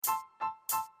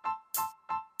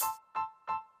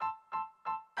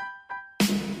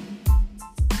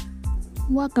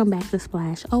Welcome back to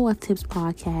Splash OF Tips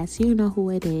Podcast. You know who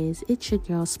it is. It's your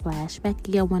girl Splash, back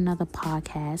again with another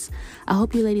podcast. I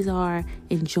hope you ladies are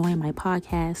enjoying my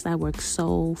podcast. I work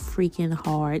so freaking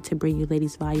hard to bring you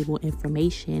ladies valuable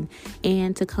information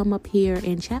and to come up here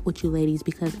and chat with you ladies,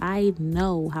 because I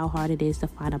know how hard it is to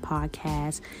find a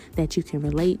podcast that you can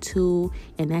relate to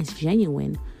and that's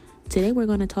genuine. Today we're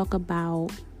going to talk about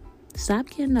stop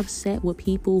getting upset with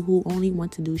people who only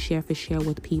want to do share for share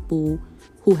with people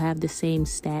who have the same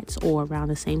stats or around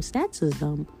the same stats as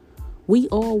them. We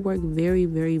all work very,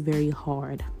 very, very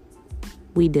hard.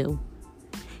 We do.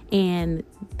 And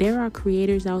there are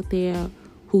creators out there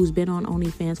who's been on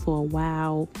OnlyFans for a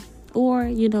while,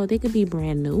 or, they could be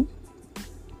brand new.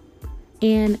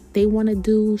 And they want to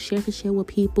do share for share with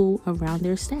people around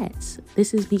their stats.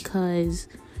 This is because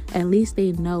at least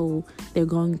they know they're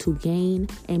going to gain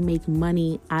and make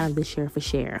money out of the share for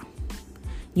share.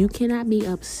 You cannot be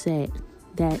upset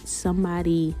that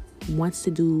somebody wants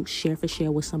to do share for share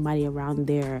with somebody around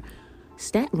their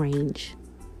stat range,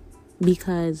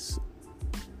 because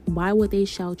why would they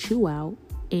shout you out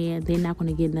and they're not going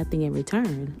to get nothing in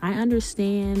return? I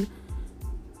understand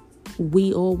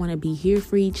we all want to be here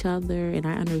for each other, and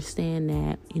I understand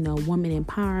that, women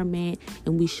empowerment,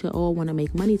 and we should all want to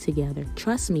make money together.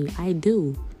 Trust me, I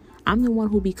do. I'm the one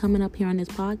who be coming up here on this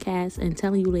podcast and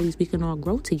telling you ladies we can all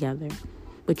grow together.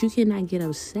 But you cannot get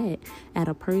upset at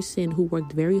a person who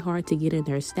worked very hard to get in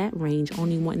their stat range,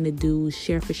 only wanting to do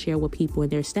share for share with people in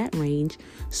their stat range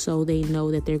so they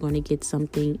know that they're going to get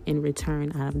something in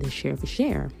return out of the share for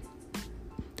share.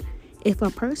 If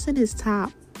a person is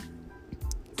top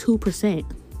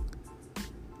 2%,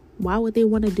 why would they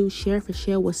want to do share for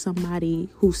share with somebody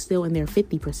who's still in their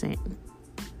 50%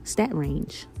 stat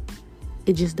range?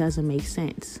 It just doesn't make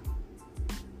sense.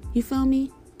 You feel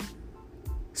me?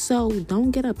 So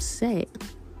don't get upset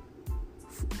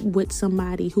with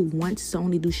somebody who wants to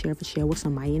only do share for share with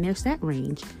somebody in their stat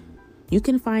range. You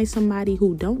can find somebody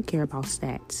who don't care about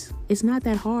stats. It's not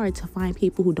that hard to find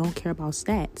people who don't care about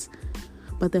stats.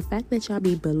 But the fact that y'all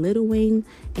be belittling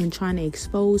and trying to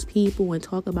expose people and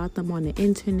talk about them on the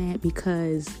internet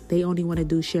because they only want to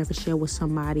do share for share with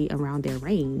somebody around their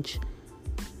range,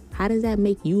 how does that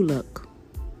make you look?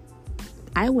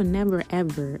 I would never,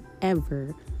 ever,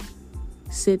 ever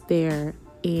sit there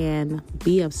and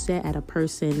be upset at a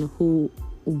person who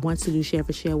wants to do share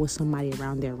for share with somebody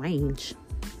around their range.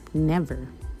 Never.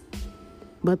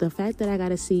 But the fact that I got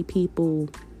to see people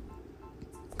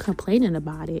complaining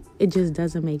about it, it just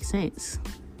doesn't make sense.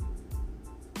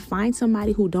 Find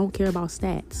somebody who don't care about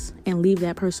stats and leave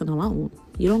that person alone.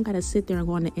 You don't got to sit there and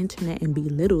go on the internet and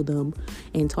belittle them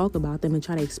and talk about them and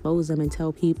try to expose them and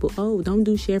tell people, oh, don't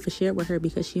do share for share with her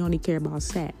because she only care about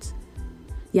stats.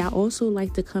 Y'all also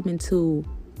like to come into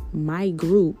my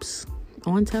groups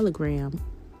on Telegram,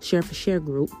 share for share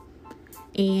group,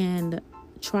 and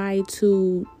try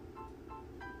to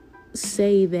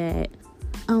say that,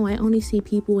 oh, I only see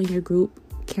people in your group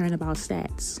caring about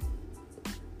stats.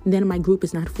 Then my group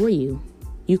is not for you.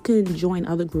 You can join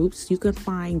other groups. You can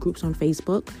find groups on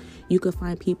Facebook. You can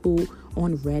find people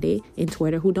on Reddit and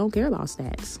Twitter who don't care about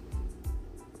stats.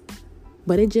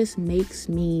 But it just makes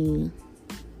me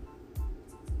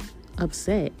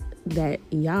upset that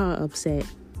y'all upset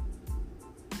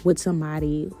with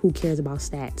somebody who cares about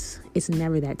stats. It's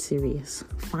never that serious.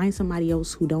 Find somebody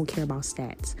else who don't care about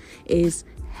stats. It's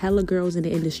hella girls in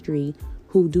the industry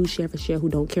who do share for share who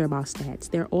don't care about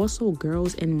stats. There are also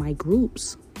girls in my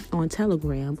groups on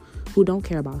Telegram who don't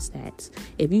care about stats.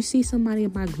 If you see somebody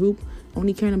in my group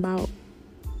only caring about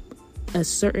a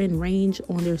certain range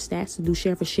on their stats to do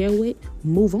share for share with,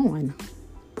 move on.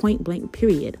 Point blank,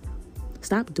 period.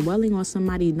 Stop dwelling on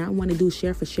somebody not wanting to do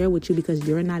share for share with you because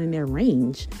you're not in their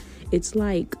range. It's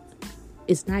like,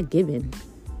 it's not given.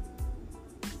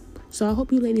 So I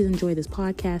hope you ladies enjoy this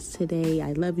podcast today.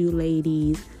 I love you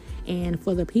ladies. And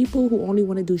for the people who only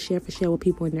want to do share for share with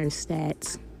people in their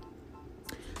stats,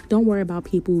 don't worry about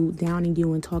people downing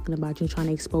you and talking about you and trying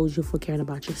to expose you for caring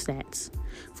about your stats.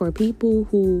 For people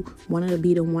who want to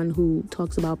be the one who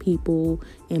talks about people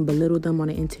and belittle them on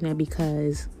the internet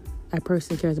because a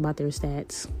person cares about their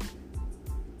stats,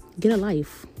 get a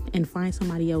life and find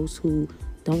somebody else who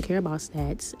don't care about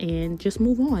stats and just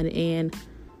move on and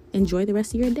enjoy the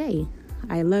rest of your day.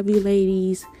 I love you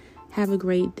ladies. Have a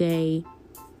great day.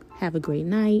 Have a great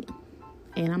night.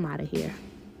 And I'm out of here.